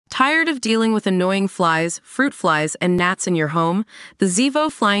Tired of dealing with annoying flies, fruit flies, and gnats in your home? The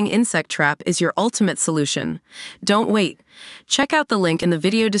Zevo Flying Insect Trap is your ultimate solution. Don't wait. Check out the link in the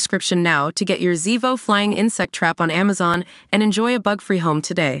video description now to get your Zevo Flying Insect Trap on Amazon and enjoy a bug-free home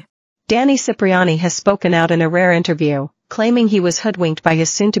today. Danny Cipriani has spoken out in a rare interview, claiming he was hoodwinked by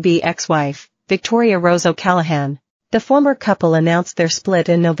his soon-to-be ex-wife, Victoria Rose O'Callaghan. The former couple announced their split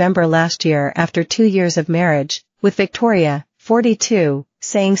in November last year after 2 years of marriage, with Victoria, 42,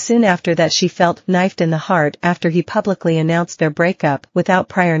 saying soon after that she felt knifed in the heart after he publicly announced their breakup without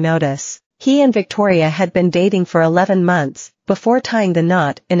prior notice. He and Victoria had been dating for 11 months, before tying the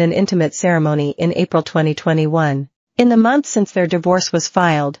knot in an intimate ceremony in April 2021. In the months since their divorce was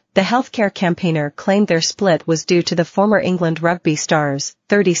filed, the healthcare campaigner claimed their split was due to the former England rugby star's,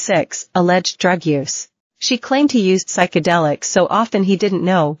 36, alleged drug use. She claimed he used psychedelics so often he didn't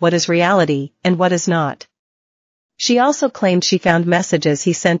know what is reality and what is not. She also claimed she found messages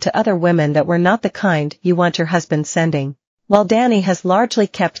he sent to other women that were not the kind you want your husband sending. While Danny has largely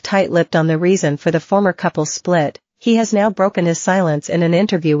kept tight-lipped on the reason for the former couple's split, he has now broken his silence in an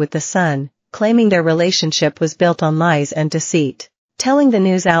interview with The Sun, claiming their relationship was built on lies and deceit. Telling the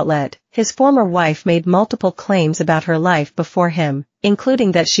news outlet, his former wife made multiple claims about her life before him,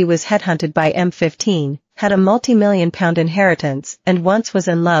 including that she was headhunted by M15, had a multi-million-pound inheritance, and once was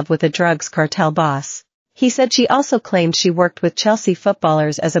in love with a drugs cartel boss. He said she also claimed she worked with Chelsea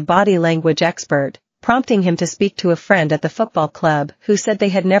footballers as a body language expert, prompting him to speak to a friend at the football club who said they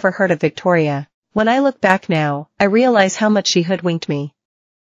had never heard of Victoria. When I look back now, I realize how much she hoodwinked me.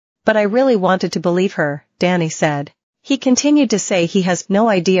 But I really wanted to believe her, Danny said. He continued to say he has no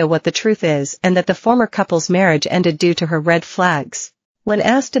idea what the truth is and that the former couple's marriage ended due to her red flags. When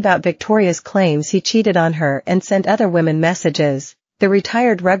asked about Victoria's claims he cheated on her and sent other women messages, the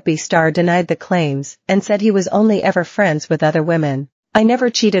retired rugby star denied the claims and said he was only ever friends with other women. I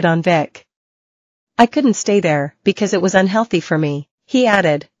never cheated on Vic. I couldn't stay there because it was unhealthy for me. He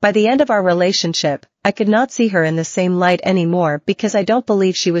added, by the end of our relationship, I could not see her in the same light anymore because I don't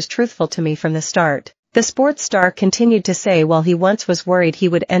believe she was truthful to me from the start. The sports star continued to say while he once was worried he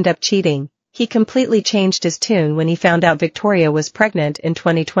would end up cheating, he completely changed his tune when he found out Victoria was pregnant in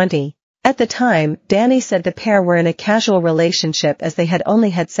 2020. At the time, Danny said the pair were in a casual relationship as they had only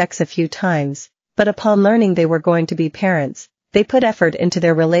had sex a few times, but upon learning they were going to be parents, they put effort into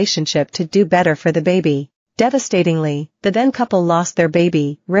their relationship to do better for the baby. Devastatingly, the then couple lost their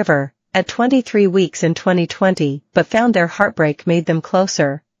baby, River, at 23 weeks in 2020, but found their heartbreak made them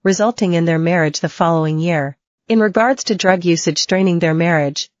closer, resulting in their marriage the following year. In regards to drug usage straining their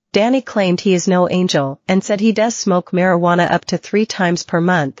marriage, Danny claimed he is no angel and said he does smoke marijuana up to 3 times per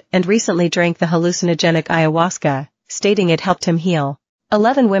month and recently drank the hallucinogenic ayahuasca, stating it helped him heal.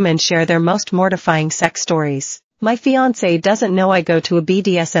 11 women share their most mortifying sex stories. My fiancé doesn't know I go to a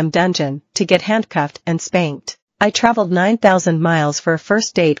BDSM dungeon to get handcuffed and spanked. I traveled 9,000 miles for a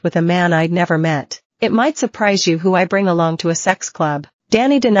first date with a man I'd never met. It might surprise you who I bring along to a sex club.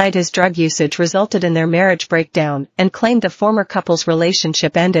 Danny denied his drug usage resulted in their marriage breakdown and claimed the former couple's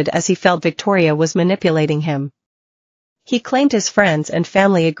relationship ended as he felt Victoria was manipulating him. He claimed his friends and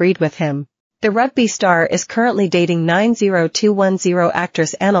family agreed with him. The rugby star is currently dating 90210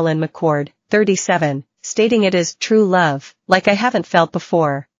 actress Annalyn McCord, 37, stating it is true love, like I haven't felt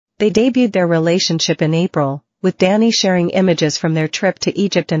before. They debuted their relationship in April, with Danny sharing images from their trip to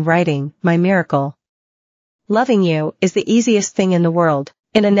Egypt and writing, "My miracle. Loving you is the easiest thing in the world."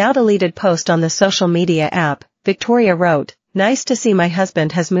 In a now-deleted post on the social media app, Victoria wrote, "Nice to see my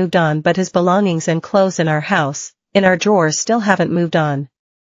husband has moved on but his belongings and clothes in our house, in our drawers still haven't moved on.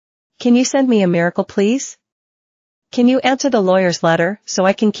 Can you send me a miracle please? Can you answer the lawyer's letter so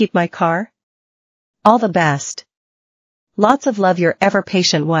I can keep my car? All the best. Lots of love, your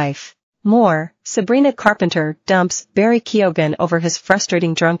ever-patient wife." More, Sabrina Carpenter dumps Barry Keoghan over his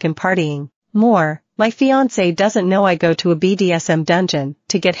frustrating drunken partying. More, my fiancé doesn't know I go to a BDSM dungeon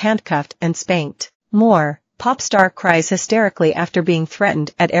to get handcuffed and spanked. More, pop star cries hysterically after being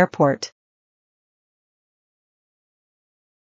threatened at airport.